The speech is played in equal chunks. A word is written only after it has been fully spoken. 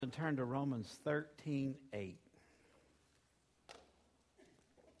and turn to Romans 13:8.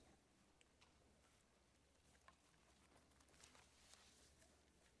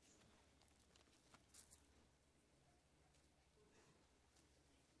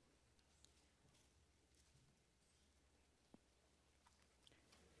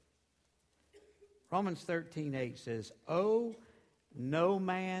 Romans 13:8 says, "Owe no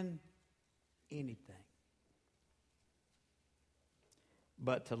man anything,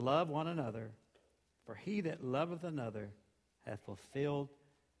 but to love one another, for he that loveth another hath fulfilled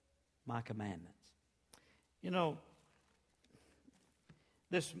my commandments." You know,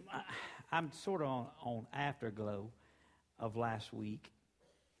 I'm sort of on afterglow of last week.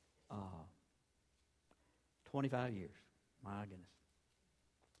 25 years, my goodness.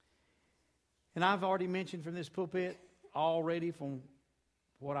 And I've already mentioned from this pulpit already from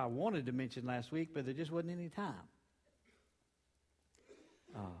what I wanted to mention last week, but there just wasn't any time.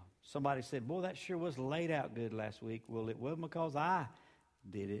 Somebody said, "Boy, that sure was laid out good last week." Well, it wasn't because I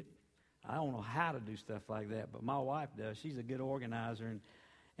did it. I don't know how to do stuff like that, but my wife does. She's a good organizer,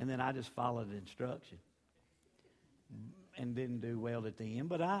 and then I just followed the instruction and didn't do well at the end,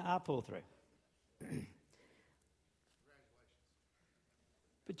 but I pulled through.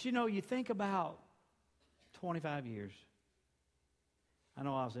 But you know, you think about 25 years. I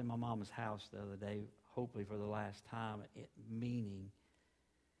know I was in my mama's house the other day, hopefully for the last time, meaning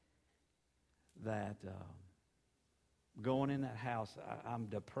that going in that house, I'm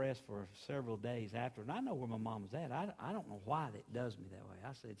depressed for several days after. And I know where my mom was at. I don't know why that does me that way.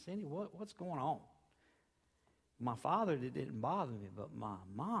 I said, "Cindy, what's going on?" My father, it didn't bother me, but my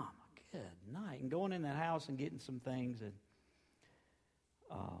mom, good night. And going in that house and getting some things and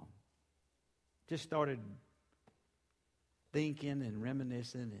just started thinking and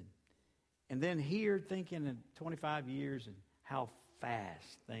reminiscing, and then here thinking in 25 years and how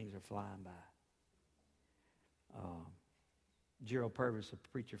fast things are flying by. Gerald Purvis, a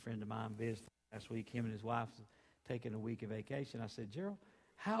preacher friend of mine, visited last week. Him and his wife taking a week of vacation. I said, "Gerald,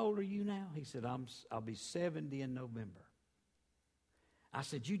 how old are you now?" He said, I'll be 70 in November. I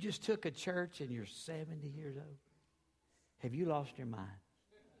said, "You just took a church and you're 70 years old? Have you lost your mind?"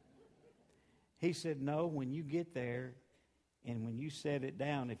 He said, "No, when you get there and when you set it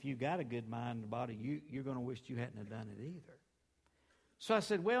down, if you got a good mind and body, you're going to wish you hadn't have done it either." So I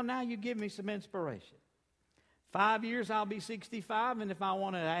said, "Well, now you give me some inspiration. 5 years, I'll be 65, and if I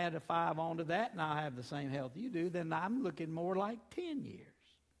want to add a 5 onto that and I'll have the same health you do, then I'm looking more like 10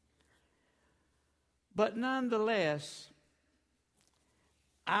 years. But nonetheless,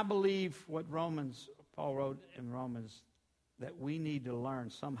 I believe what Paul wrote in Romans, that we need to learn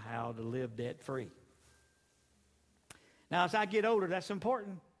somehow to live debt-free. Now, as I get older, that's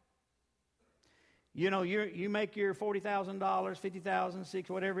important. You know, you make your $40,000, $50,000, $60,000,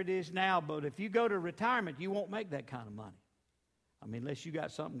 whatever it is now, but if you go to retirement, you won't make that kind of money. I mean, unless you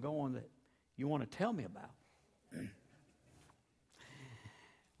got something going that you want to tell me about.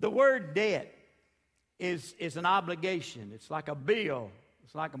 The word debt is an obligation. It's like a bill.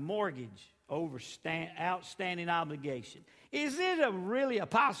 It's like a mortgage. Outstanding obligation. Is it really a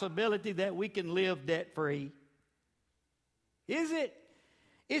possibility that we can live debt-free? Is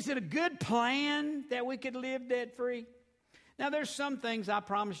it a good plan that we could live debt-free? Now, there's some things I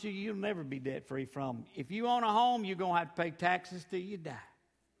promise you'll never be debt-free from. If you own a home, you're going to have to pay taxes till you die.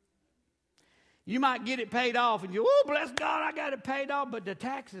 You might get it paid off and "Oh, bless God, I got it paid off," but the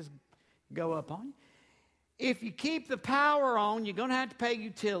taxes go up on you. If you keep the power on, you're going to have to pay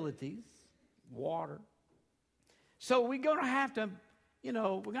utilities. Water. So we're going to have to, we're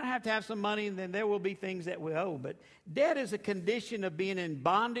going to have some money, and then there will be things that we owe. But debt is a condition of being in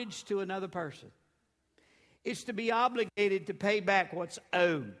bondage to another person. It's to be obligated to pay back what's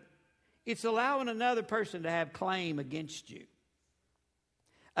owed. It's allowing another person to have claim against you.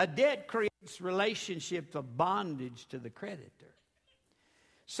 A debt creates relationships of bondage to the creditor.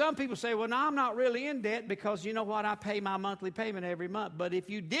 Some people say, "Well, no, I'm not really in debt because you know what? I pay my monthly payment every month." But if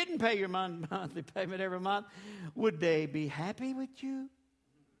you didn't pay your monthly payment every month, would they be happy with you?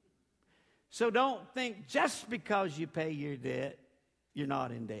 So don't think just because you pay your debt, you're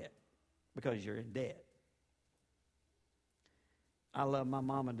not in debt, because you're in debt. I love my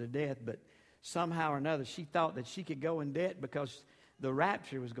mama to death, but somehow or another she thought that she could go in debt because the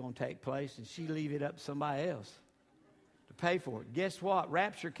rapture was going to take place and she leave it up to somebody else to pay for it. Guess what?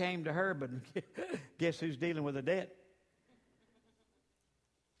 Rapture came to her, but guess who's dealing with the debt?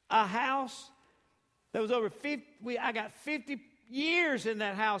 A house that was over 50, I got 50 years in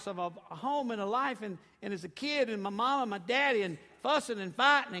that house of a home and a life, and as a kid, and my mom and my daddy, and fussing and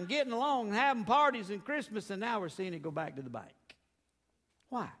fighting and getting along and having parties and Christmas, and now we're seeing it go back to the bank.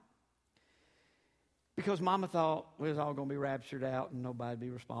 Why? Because Mama thought we was all going to be raptured out and nobody'd be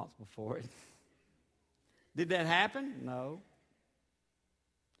responsible for it. Did that happen? No.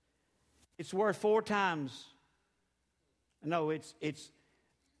 It's worth 4 times. No,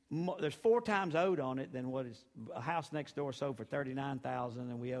 there's 4 times owed on it than what is a house next door sold for $39,000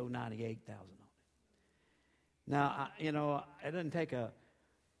 and we owe $98,000 on it. Now, it doesn't take a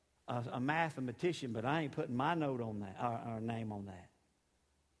mathematician, but I ain't putting my note on that or name on that.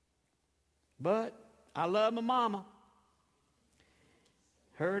 But I love my mama.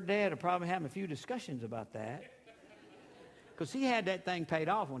 Her dad are probably having a few discussions about that because he had that thing paid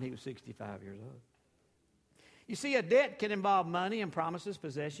off when he was 65 years old. You see, a debt can involve money and promises,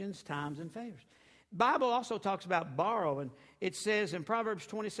 possessions, times, and favors. The Bible also talks about borrowing. It says in Proverbs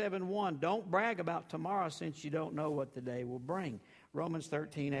 27:1, don't brag about tomorrow since you don't know what the day will bring. Romans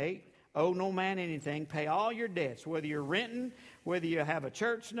 13:8, owe no man anything. Pay all your debts, whether you're renting, whether you have a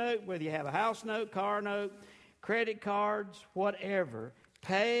church note, whether you have a house note, car note, credit cards, whatever.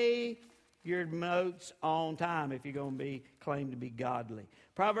 Pay your notes on time if you're going to be claimed to be godly.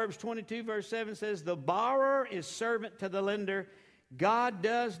 Proverbs 22 verse 7 says, the borrower is servant to the lender. God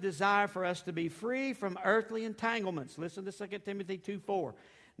does desire for us to be free from earthly entanglements. Listen to 2 Timothy 2:4.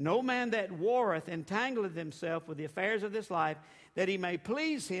 No man that warreth entangleth himself with the affairs of this life, that he may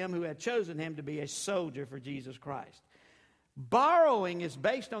please him who had chosen him to be a soldier for Jesus Christ. Borrowing is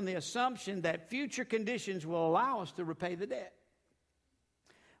based on the assumption that future conditions will allow us to repay the debt.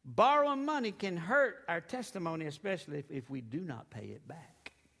 Borrowing money can hurt our testimony, especially if we do not pay it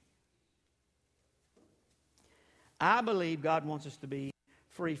back. I believe God wants us to be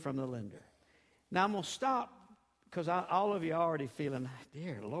free from the lender. Now I'm going to stop because all of you are already feeling,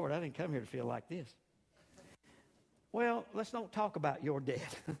 dear Lord, I didn't come here to feel like this. Well, let's not talk about your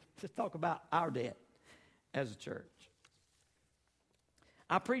debt. Let's talk about our debt as a church.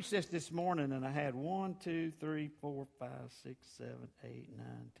 I preached this morning and I had 1, 2, 3, 4, 5, 6, 7, 8, 9,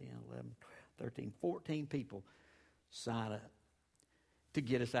 10, 11, 12, 13, 14 people sign up to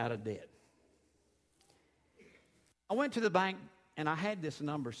get us out of debt. I went to the bank and I had this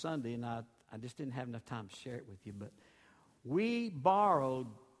number Sunday and I just didn't have enough time to share it with you, but we borrowed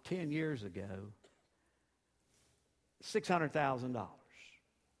 10 years ago $600,000.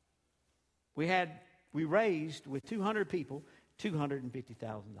 We raised with 200 people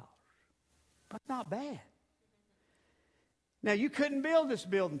 $250,000. But not bad. Now you couldn't build this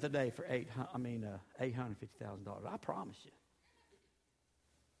building today for $850,000. I promise you.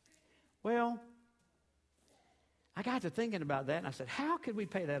 Well, I got to thinking about that and I said, how could we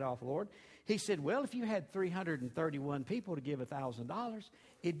pay that off, Lord? He said, well, if you had 331 people to give $1,000,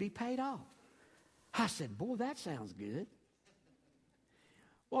 it'd be paid off. I said, boy, that sounds good.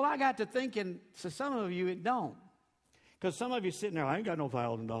 Well, I got to thinking, so some of you, it don't. Because some of you sitting there, I ain't got no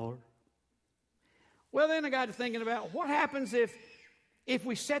 $1,000. Well, then I got to thinking about what happens if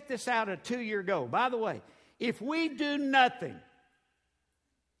we set this out a 2-year goal. By the way, if we do nothing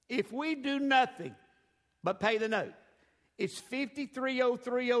but pay the note, it's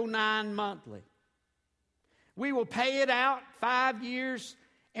 $53,0309 monthly. We will pay it out 5 years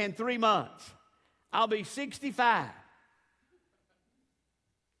and 3 months. I'll be 65.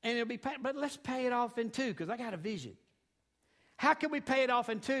 And it'll be paid, but let's pay it off in 2 because I got a vision. How can we pay it off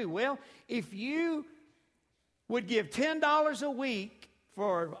in 2? Well, if you would give $10 a week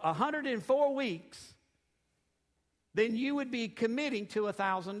for 104 weeks, then you would be committing to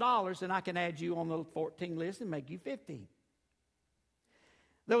 $1,000, and I can add you on the 14 list and make you 15.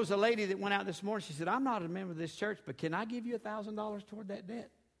 There was a lady that went out this morning. She said, I'm not a member of this church, but can I give you $1,000 toward that debt?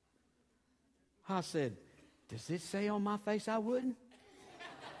 I said, does it say on my face I wouldn't?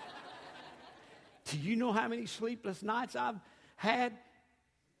 Do you know how many sleepless nights I've had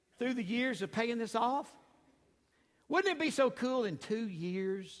through the years of paying this off? Wouldn't it be so cool in 2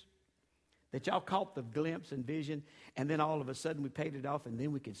 years that y'all caught the glimpse and vision, and then all of a sudden we paid it off, and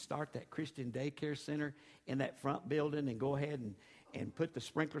then we could start that Christian daycare center in that front building and go ahead and put the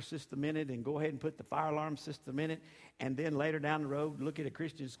sprinkler system in it and go ahead and put the fire alarm system in it, and then later down the road look at a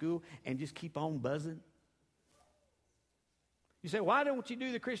Christian school and just keep on buzzing? You say, why don't you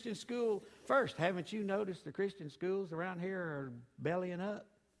do the Christian school first? Haven't you noticed the Christian schools around here are bellying up?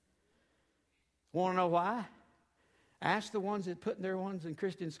 Want to know why? Ask the ones that put their ones in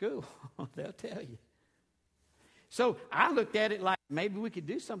Christian school. They'll tell you. So I looked at it like maybe we could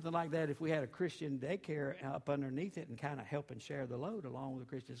do something like that if we had a Christian daycare up underneath it and kind of help and share the load along with the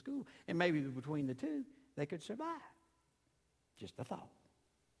Christian school. And maybe between the two, they could survive. Just a thought.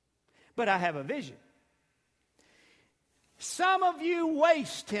 But I have a vision. Some of you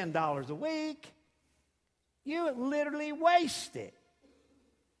waste $10 a week. You literally waste it.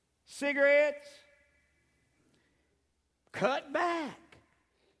 Cigarettes, Cut back.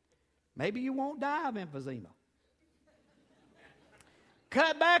 Maybe you won't die of emphysema.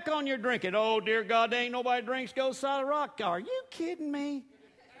 Cut back on your drinking. Oh, dear God, there ain't nobody drinks Gold Solid Rock. Are you kidding me?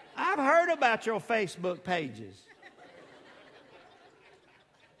 I've heard about your Facebook pages.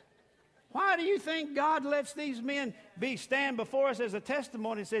 Why do you think God lets these men stand before us as a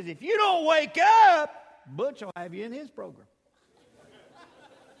testimony and says, if you don't wake up, Butch will have you in his program?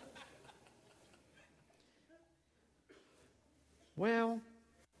 Well,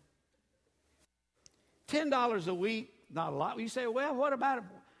 $10 a week, not a lot. You say, well, what about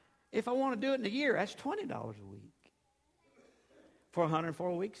if I want to do it in a year? That's $20 a week. For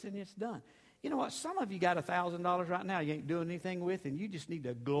 104 weeks, and it's done. You know what? Some of you got $1,000 right now you ain't doing anything with, and you just need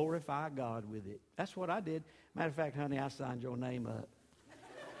to glorify God with it. That's what I did. Matter of fact, honey, I signed your name up.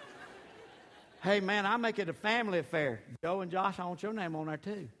 Hey, man, I make it a family affair. Joe and Josh, I want your name on there,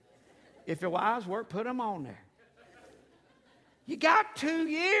 too. If your wives work, put them on there. You got 2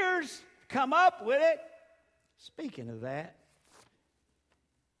 years. Come up with it. Speaking of that,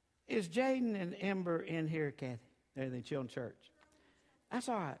 is Jaden and Ember in here, Kathy? They're in the children's church. That's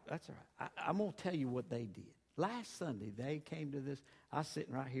all right. That's all right. I'm going to tell you what they did. Last Sunday, they came to this. I was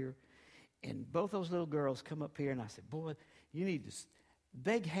sitting right here, and both those little girls come up here, and I said, boy, you need to.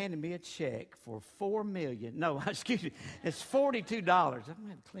 They handed me a check for $4 million. No, excuse me. It's $42. I'm going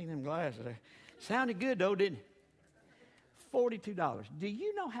to clean them glasses there. Sounded good, though, didn't it? $42. Do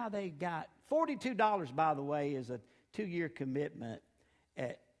you know how they got $42, by the way, is a 2-year commitment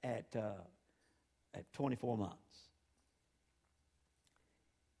at 24 months.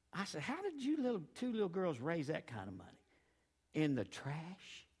 I said, how did you two little girls raise that kind of money? In the trash?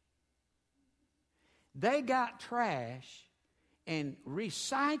 They got trash and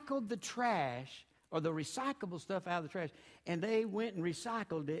recycled the trash or the recyclable stuff out of the trash, and they went and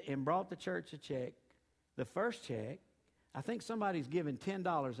recycled it and brought the church a check. The first check, I think somebody's given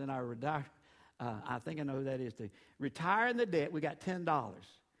 $10 in our I think I know who that is. To retiring the debt, we got $10.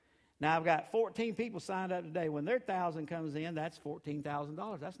 Now, I've got 14 people signed up today. When their 1,000 comes in, that's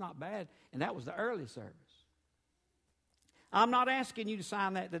 $14,000. That's not bad. And that was the early service. I'm not asking you to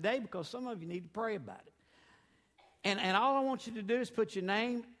sign that today because some of you need to pray about it. And all I want you to do is put your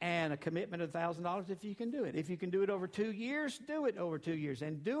name and a commitment of $1,000 if you can do it. If you can do it over 2 years, do it over 2 years.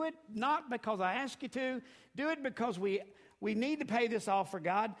 And do it not because I ask you to. Do it because we need to pay this off for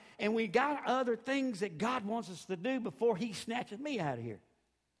God. And we got other things that God wants us to do before he snatches me out of here.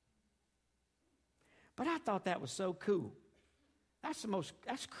 But I thought that was so cool. That's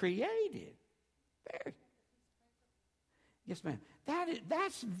creative. Very. Yes, ma'am.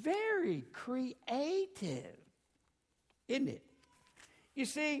 That's very creative, isn't it? You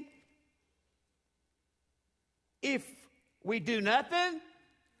see, if we do nothing,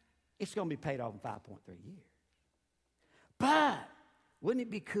 it's going to be paid off in 5.3 years. But wouldn't it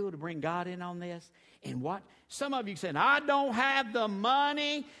be cool to bring God in on this? And what? Some of you saying, I don't have the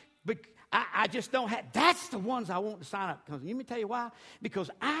money, but I just don't have. That's the ones I want to sign up. Because let me tell you why. Because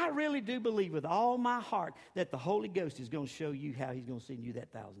I really do believe with all my heart that the Holy Ghost is going to show you how he's going to send you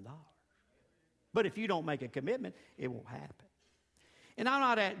that $1,000. But if you don't make a commitment, it won't happen. And I'm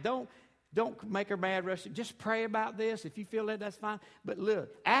not at, don't make her mad, Rusty. Just pray about this. If you feel that, that's fine. But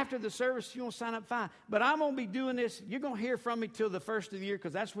look, after the service, you want to sign up, fine. But I'm going to be doing this. You're going to hear from me till the first of the year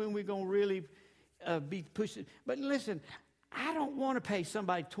because that's when we're going to really be pushing. But listen, I don't want to pay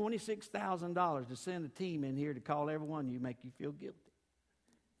somebody $26,000 to send a team in here to call every one of you, make you feel guilty,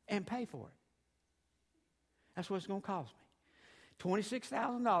 and pay for it. That's what it's going to cost me.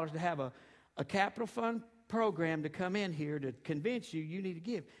 $26,000 to have a capital fund program to come in here to convince you need to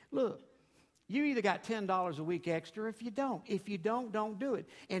give. Look, you either got $10 a week extra if you don't. If you don't do it.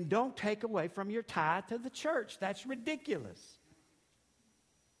 And don't take away from your tithe to the church. That's ridiculous.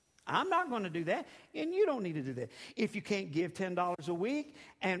 I'm not going to do that, and you don't need to do that. If you can't give $10 a week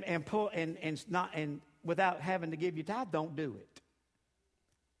and without having to give your tithe, don't do it.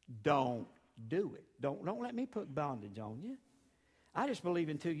 Don't do it. Don't let me put bondage on you. I just believe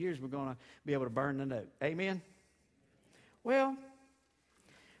in 2 years we're going to be able to burn the note. Amen? Well,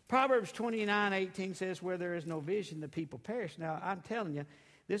 Proverbs 29:18 says, where there is no vision, the people perish. Now, I'm telling you,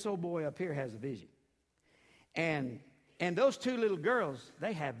 this old boy up here has a vision. And those two little girls,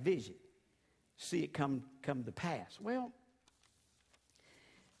 they have vision. See it come to pass. Well,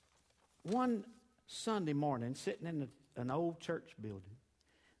 one Sunday morning, sitting in an old church building,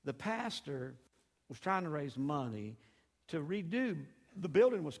 the pastor was trying to raise money to redo. The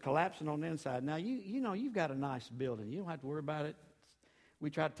building was collapsing on the inside. Now, you know, you've got a nice building. You don't have to worry about it.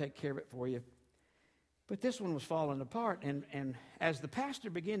 We try to take care of it for you. But this one was falling apart. And as the pastor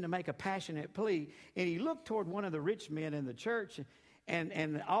began to make a passionate plea, and he looked toward one of the rich men in the church,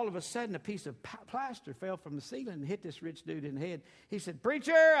 and all of a sudden a piece of plaster fell from the ceiling and hit this rich dude in the head. He said,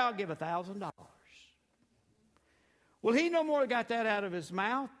 "Preacher, I'll give $1,000. Well, he no more got that out of his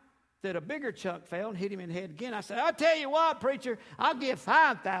mouth that a bigger chunk fell and hit him in the head again. I said, "I'll tell you what, preacher, I'll give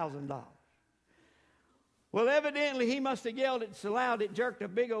 $5,000. Well, evidently he must have yelled it so loud it jerked a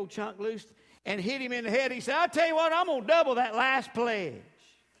big old chunk loose and hit him in the head. He said, "I'll tell you what, I'm going to double that last pledge."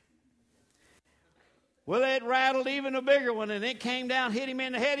 Well, it rattled even a bigger one, and it came down, hit him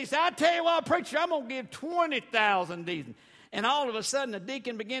in the head. He said, "I'll tell you what, preacher, I'm going to give 20,000 these." And all of a sudden, the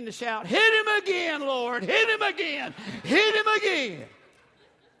deacon began to shout, "Hit him again, Lord, hit him again, hit him again."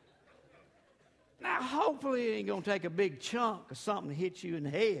 Now, hopefully it ain't going to take a big chunk of something to hit you in the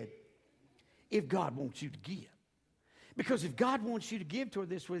head if God wants you to give. Because if God wants you to give toward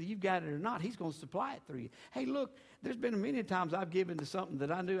this, whether you've got it or not, he's going to supply it through you. Hey, look, there's been many times I've given to something that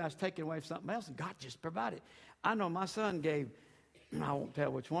I knew I was taking away from something else, and God just provided. I know my son gave, I won't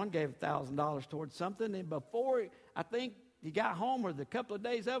tell which one, gave $1,000 towards something, and before I think he got home or the couple of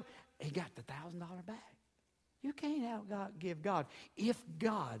days up, he got the $1,000 back. You can't outgive God if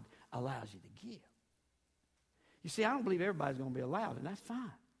God allows you to give. You see, I don't believe everybody's going to be allowed, and that's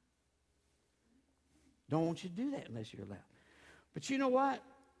fine. Don't want you to do that unless you're allowed. But you know what?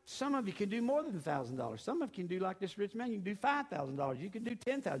 Some of you can do more than $1,000. Some of you can do like this rich man. You can do $5,000. You can do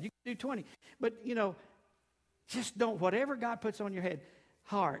 $10,000. You can do $20,000. But, just don't, whatever God puts on your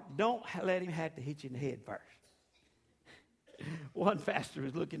heart, don't let him have to hit you in the head first. One pastor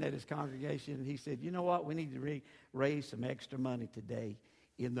was looking at his congregation, and he said, "You know what? We need to raise some extra money today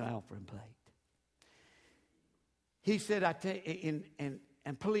in the offering plate." He said, "I tell you,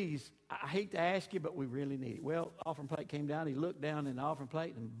 and please, I hate to ask you, but we really need it." Well, offering plate came down. He looked down in the offering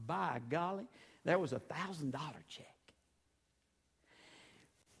plate, and by golly, there was a $1,000 check.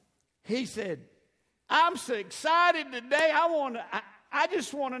 He said, "I'm so excited today. I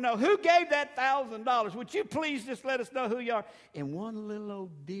just want to know who gave that $1,000. Would you please just let us know who you are?" And one little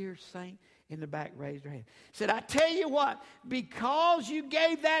old dear saint in the back raised her hand. Said, "I tell you what, because you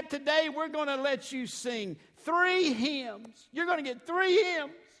gave that today, we're going to let you sing 3 hymns. You're going to get 3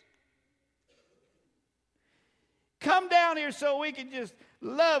 hymns. Come down here so we can just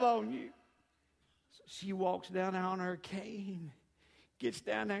love on you." So she walks down there on her cane, gets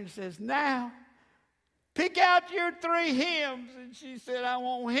down there and says, "Now, pick out your 3 hymns." And she said, "I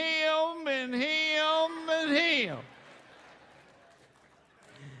want him and him and him."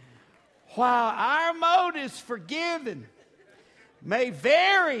 While our motives for giving may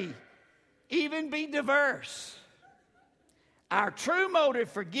vary, even be diverse, our true motive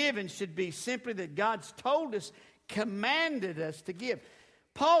for giving should be simply that God's told us, commanded us to give.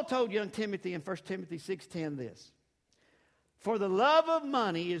 Paul told young Timothy in 1 Timothy 6:10 this: "For the love of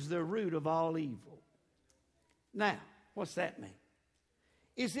money is the root of all evil." Now, what's that mean?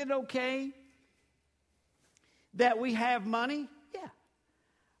 Is it okay that we have money? Yeah.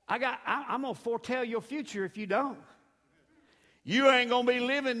 I'm going to foretell your future if you don't. You ain't going to be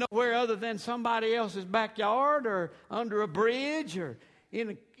living nowhere other than somebody else's backyard or under a bridge or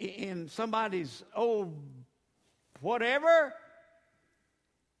in somebody's old whatever.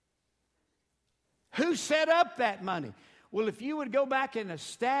 Who set up that money? Well, if you would go back and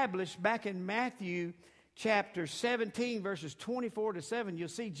establish back in Matthew chapter 17, verses 24 to 7, you'll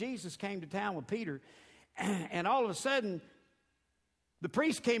see Jesus came to town with Peter, and all of a sudden, the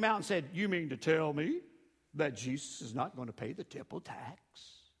priest came out and said, "You mean to tell me that Jesus is not going to pay the temple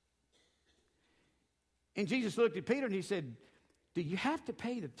tax?" And Jesus looked at Peter and he said, "Do you have to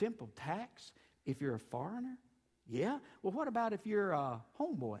pay the temple tax if you're a foreigner?" "Yeah." "Well, what about if you're a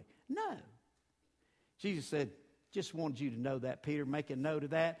homeboy?" "No." Jesus said, "Just wanted you to know that, Peter. Make a note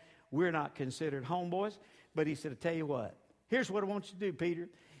of that. We're not considered homeboys." But he said, "I tell you what. Here's what I want you to do, Peter.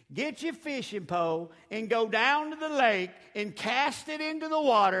 Get your fishing pole and go down to the lake and cast it into the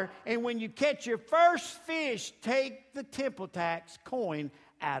water. And when you catch your first fish, take the temple tax coin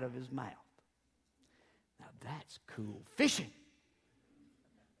out of his mouth." Now that's cool fishing.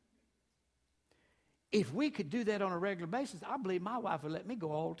 If we could do that on a regular basis, I believe my wife would let me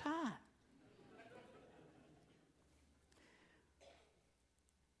go all the time.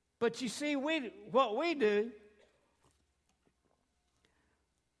 But you see, what we do,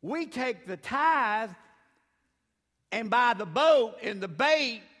 we take the tithe and buy the boat and the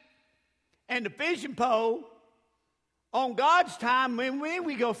bait and the fishing pole on God's time when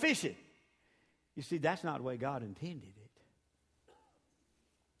we go fishing. You see, that's not the way God intended it.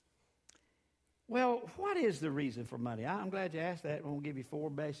 Well, what is the reason for money? I'm glad you asked that. We'll give you 4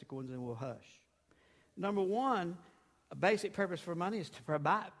 basic ones and we'll hush. Number one, a basic purpose for money is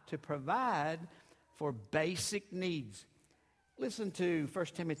to provide for basic needs. Listen to 1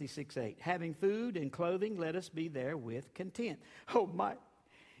 Timothy 6:8. Having food and clothing, let us be therewith content. Oh my,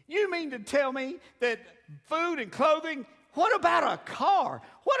 you mean to tell me that food and clothing, what about a car?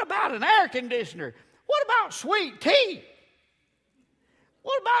 What about an air conditioner? What about sweet tea?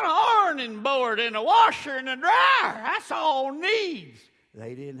 What about an ironing board and a washer and a dryer? That's all needs.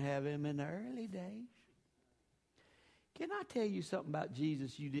 They didn't have them in the early days. Can I tell you something about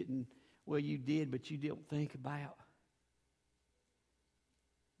Jesus you didn't, well, you did, but you didn't think about?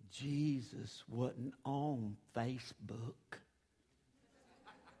 Jesus wasn't on Facebook.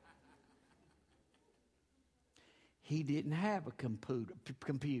 He didn't have a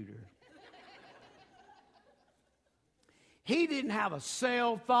computer. He didn't have a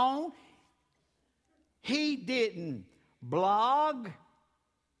cell phone. He didn't blog,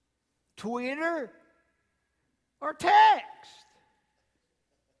 Twitter, or text.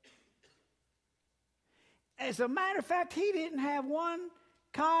 As a matter of fact, he didn't have one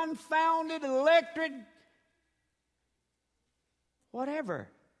confounded electric whatever.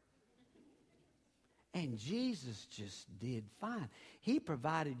 And Jesus just did fine. He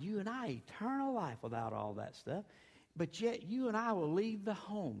provided you and I eternal life without all that stuff. But yet you and I will leave the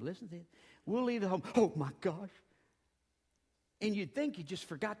home. Listen to this. We'll leave the home. Oh my gosh. And you'd think you just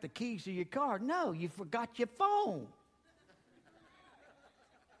forgot the keys to your car. No, you forgot your phone.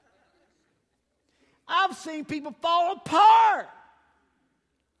 I've seen people fall apart.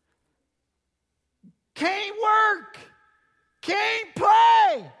 Can't work. Can't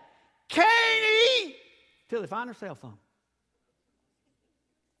play. Can't eat. Till they find their cell phone.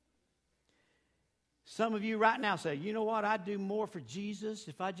 Some of you right now say, you know what, I'd do more for Jesus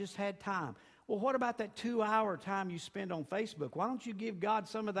if I just had time. Well, what about that 2-hour time you spend on Facebook? Why don't you give God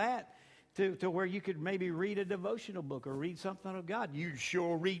some of that to where you could maybe read a devotional book or read something of God? You're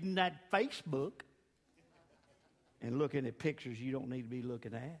sure reading that Facebook and looking at pictures you don't need to be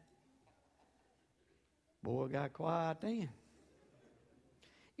looking at. Boy, it got quiet then.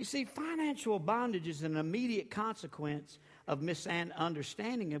 You see, financial bondage is an immediate consequence of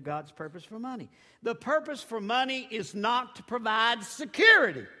misunderstanding of God's purpose for money. The purpose for money is not to provide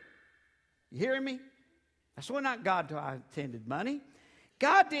security. You hearing me? That's why not God intended money.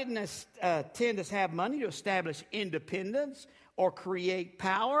 God didn't intend us to have money to establish independence or create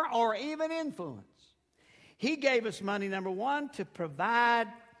power or even influence. He gave us money, number one, to provide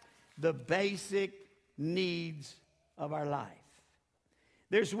the basic needs of our life.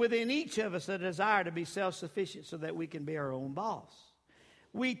 There's within each of us a desire to be self-sufficient so that we can be our own boss.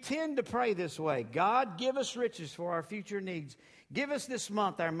 We tend to pray this way. God, give us riches for our future needs. Give us this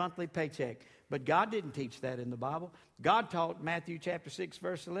month our monthly paycheck. But God didn't teach that in the Bible. God taught Matthew chapter 6,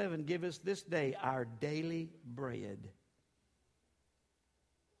 verse 11, give us this day our daily bread.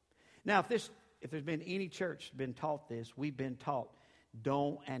 Now, if there's been any church that's been taught this, we've been taught,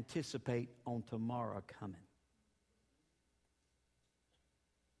 don't anticipate on tomorrow coming.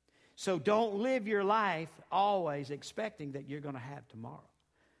 So don't live your life always expecting that you're going to have tomorrow,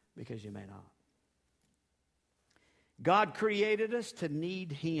 because you may not. God created us to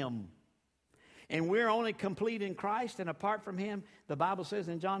need Him. And we're only complete in Christ, and apart from Him, the Bible says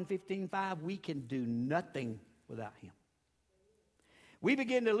in John 15:5, we can do nothing without Him. We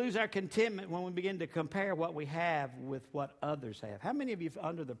begin to lose our contentment when we begin to compare what we have with what others have. How many of you are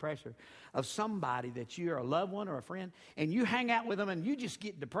under the pressure of somebody that you're a loved one or a friend, and you hang out with them and you just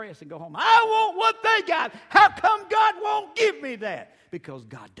get depressed and go home, I want what they got. How come God won't give me that? Because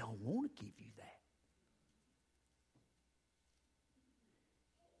God don't want to give you that.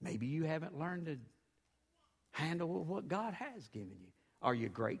 Maybe you haven't learned to handle what God has given you. Are you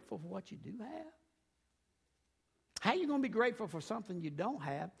grateful for what you do have? How are you going to be grateful for something you don't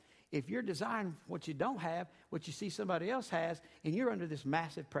have if you're desiring what you don't have, what you see somebody else has, and you're under this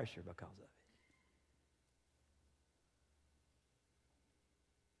massive pressure because of it?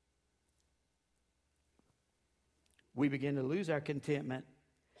 We begin to lose our contentment,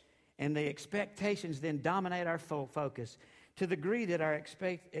 and the expectations then dominate our focus to the degree that our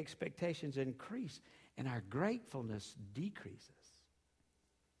expectations increase and our gratefulness decreases.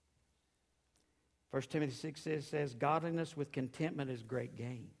 1 Timothy 6 says, godliness with contentment is great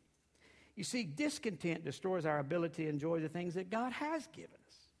gain. You see, discontent destroys our ability to enjoy the things that God has given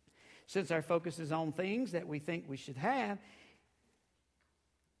us. Since our focus is on things that we think we should have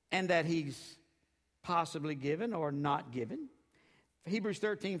and that He's possibly given or not given, Hebrews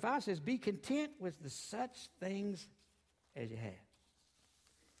 13:5 says, be content with such things as you have.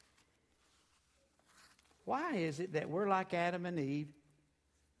 Why is it that we're like Adam and Eve?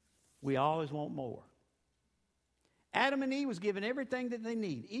 We always want more. Adam and Eve was given everything that they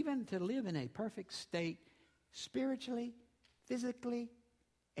need, even to live in a perfect state spiritually, physically,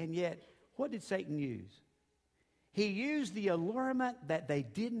 and yet, what did Satan use? He used the allurement that they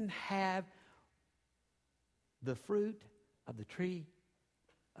didn't have the fruit of the tree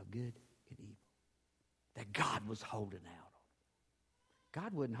of good and evil that God was holding out on.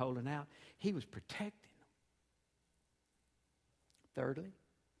 God wasn't holding out. He was protecting them. Thirdly,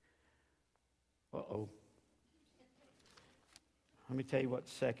 let me tell you what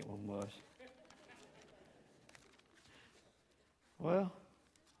the second one was. Well,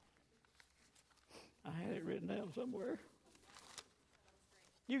 I had it written down somewhere.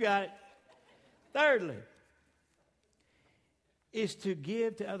 You got it. Thirdly, is to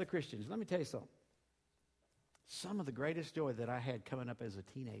give to other Christians. Let me tell you something. Some of the greatest joy that I had coming up as a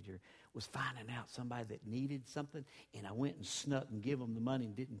teenager was finding out somebody that needed something, and I went and snuck and give them the money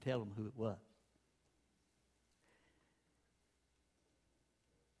and didn't tell them who it was.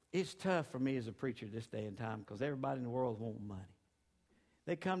 It's tough for me as a preacher this day and time because everybody in the world wants money.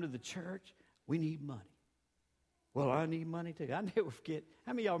 They come to the church, we need money. Well, I need money too. I never forget.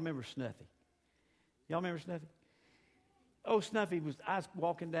 How many of y'all remember Snuffy? Y'all remember Snuffy? Oh, Snuffy I was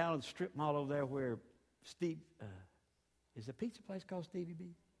walking down the strip mall over there where Steve, is the pizza place called Stevie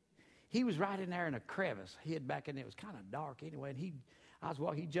B? He was right in there in a crevice, hid back in there. It was kind of dark anyway, and he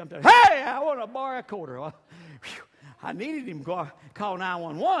jumped out. Hey, I want to borrow a quarter. Well, I needed him to call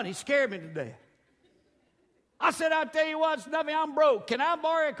 911. He scared me to death. I said, I'll tell you what, Snuffy, I'm broke. Can I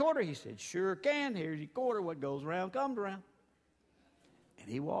borrow a quarter? He said, sure can. Here's your quarter. What goes around comes around. And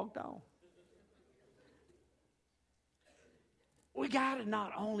he walked on. We got to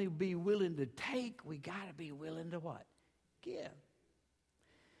not only be willing to take, we got to be willing to what? Give.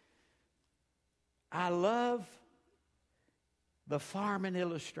 I love the farming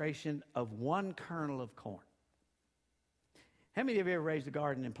illustration of one kernel of corn. How many of you ever raised a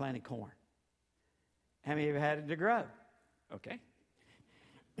garden and planted corn? How many of you had it to grow? Okay.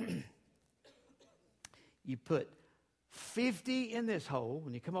 You put 50 in this hole,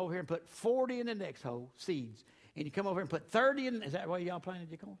 and you come over here and put 40 in the next hole, seeds. And you come over here and put 30 in. Is that why y'all planted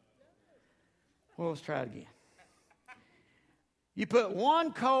your corn? Well, let's try it again. You put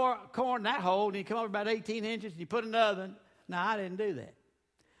one corn in that hole, and you come over about 18 inches, and you put another. No, I didn't do that.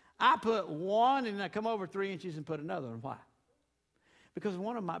 I put one, and I come over 3 inches and put another one. Why? Because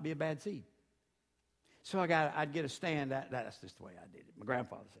one of them might be a bad seed. So I'd get a stand. That's just the way I did it. My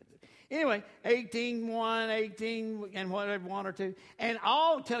grandfather said it. Anyway, 18, 1, 18, and whatever, 1 or 2, and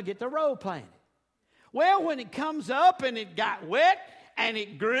all until I get the row planted. Well, when it comes up and it got wet and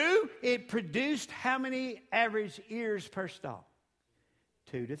it grew, it produced how many average ears per stalk?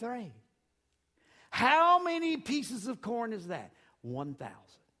 2 to 3. How many pieces of corn is that? 1,000.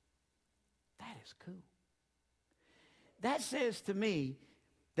 That is cool. That says to me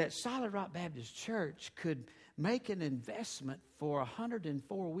that Solid Rock Baptist Church could make an investment for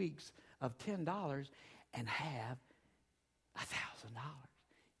 104 weeks of $10 and have $1,000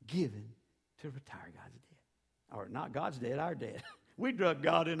 given to retire God's debt. Or not God's debt, our debt. We drug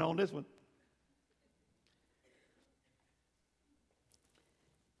God in on this one.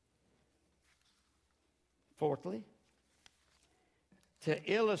 Fourthly,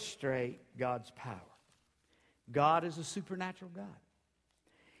 to illustrate God's power. God is a supernatural God.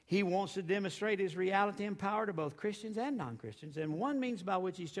 He wants to demonstrate his reality and power to both Christians and non-Christians. And one means by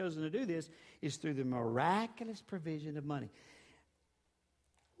which he's chosen to do this is through the miraculous provision of money.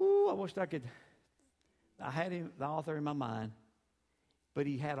 Ooh, I wished I had him, the author in my mind, but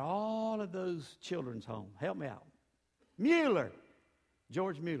he had all of those children's homes. Help me out. Mueller,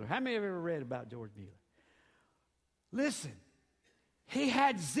 George Mueller. How many have ever read about George Mueller? Listen, he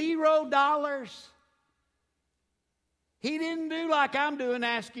had $0. He didn't do like I'm doing,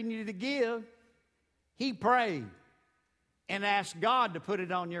 asking you to give. He prayed and asked God to put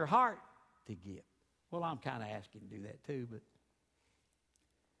it on your heart to give. Well, I'm kind of asking to do that too, but.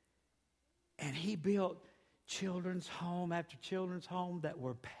 And he built children's home after children's home that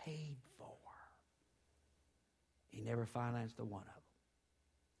were paid for. He never financed a one of them.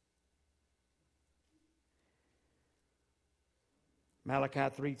 Malachi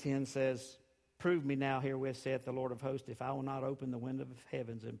 3:10 says, prove me now herewith, saith the Lord of hosts, if I will not open the window of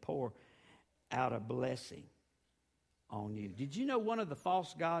heavens and pour out a blessing on you. Did you know one of the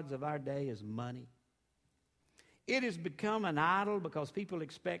false gods of our day is money? It has become an idol because people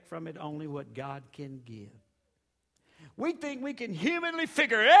expect from it only what God can give. We think we can humanly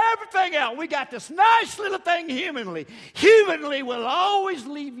figure everything out. We got this nice little thing humanly. Humanly will always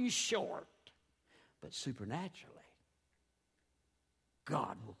leave you short. But supernaturally,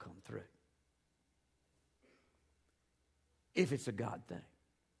 God will come through. if it's a God thing.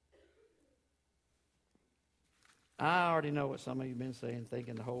 I already know what some of you have been saying,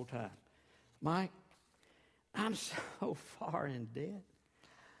 thinking the whole time. Mike, I'm so far in debt,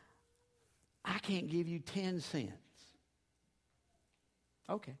 I can't give you 10 cents.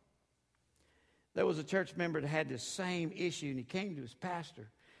 Okay. There was a church member that had this same issue, and he came to his pastor,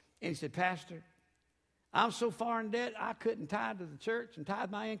 and he said, Pastor, I'm so far in debt, I couldn't tithe to the church and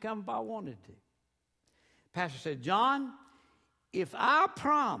tithe my income if I wanted to. Pastor said, John, if I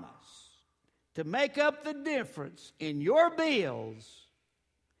promise to make up the difference in your bills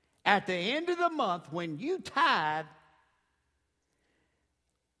at the end of the month when you tithe,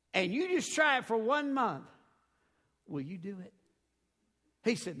 and you just try it for 1 month, will you do it?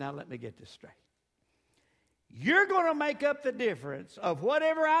 He said, now let me get this straight. You're going to make up the difference of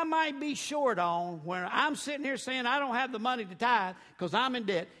whatever I might be short on when I'm sitting here saying I don't have the money to tithe because I'm in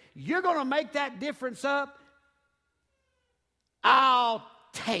debt. You're going to make that difference up. I'll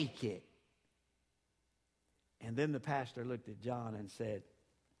take it. And then the pastor looked at John and said,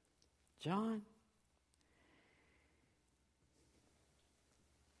 John,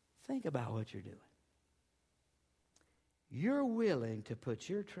 think about what you're doing. You're willing to put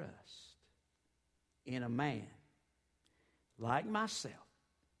your trust in a man like myself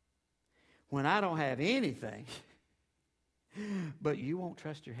when I don't have anything, but you won't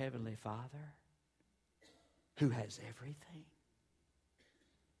trust your Heavenly Father who has everything.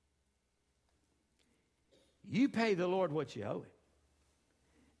 You pay the Lord what you owe Him.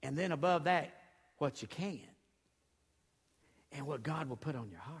 And then above that, what you can. And what God will put on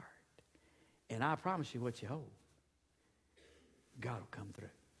your heart. And I promise you what you owe, God will come through.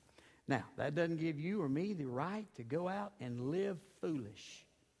 Now, that doesn't give you or me the right to go out and live foolish.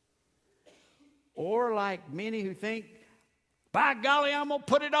 Or like many who think, by golly, I'm going to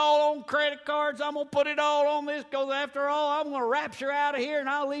put it all on credit cards. I'm going to put it all on this because after all, I'm going to rapture out of here and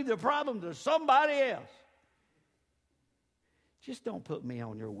I'll leave the problem to somebody else. Just don't put me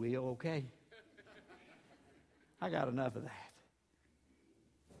on your wheel, okay? I got enough of that.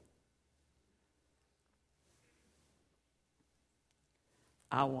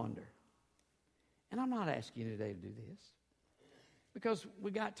 I wonder, and I'm not asking you today to do this, because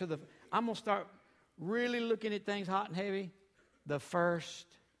we got to I'm going to start really looking at things hot and heavy the first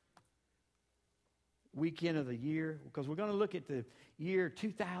weekend of the year, because we're going to look at the year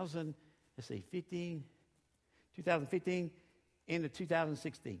 2015 into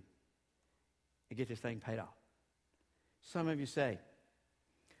 2016 and get this thing paid off. Some of you say,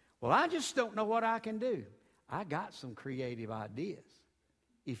 well, I just don't know what I can do. I got some creative ideas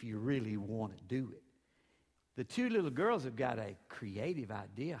if you really want to do it. The two little girls have got a creative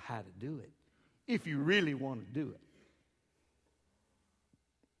idea how to do it if you really want to do it.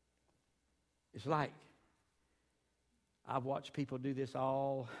 It's like, I've watched people do this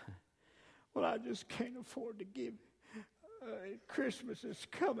all. Well, I just can't afford to give. Christmas is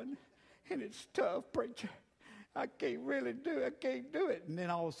coming, and it's tough, preacher. I can't really do it. I can't do it. And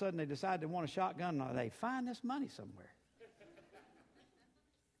then all of a sudden they decide they want a shotgun, and they find this money somewhere.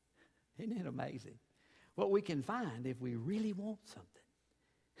 Isn't it amazing what we can find if we really want something?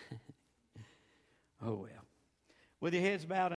 Oh, well. With your heads bowed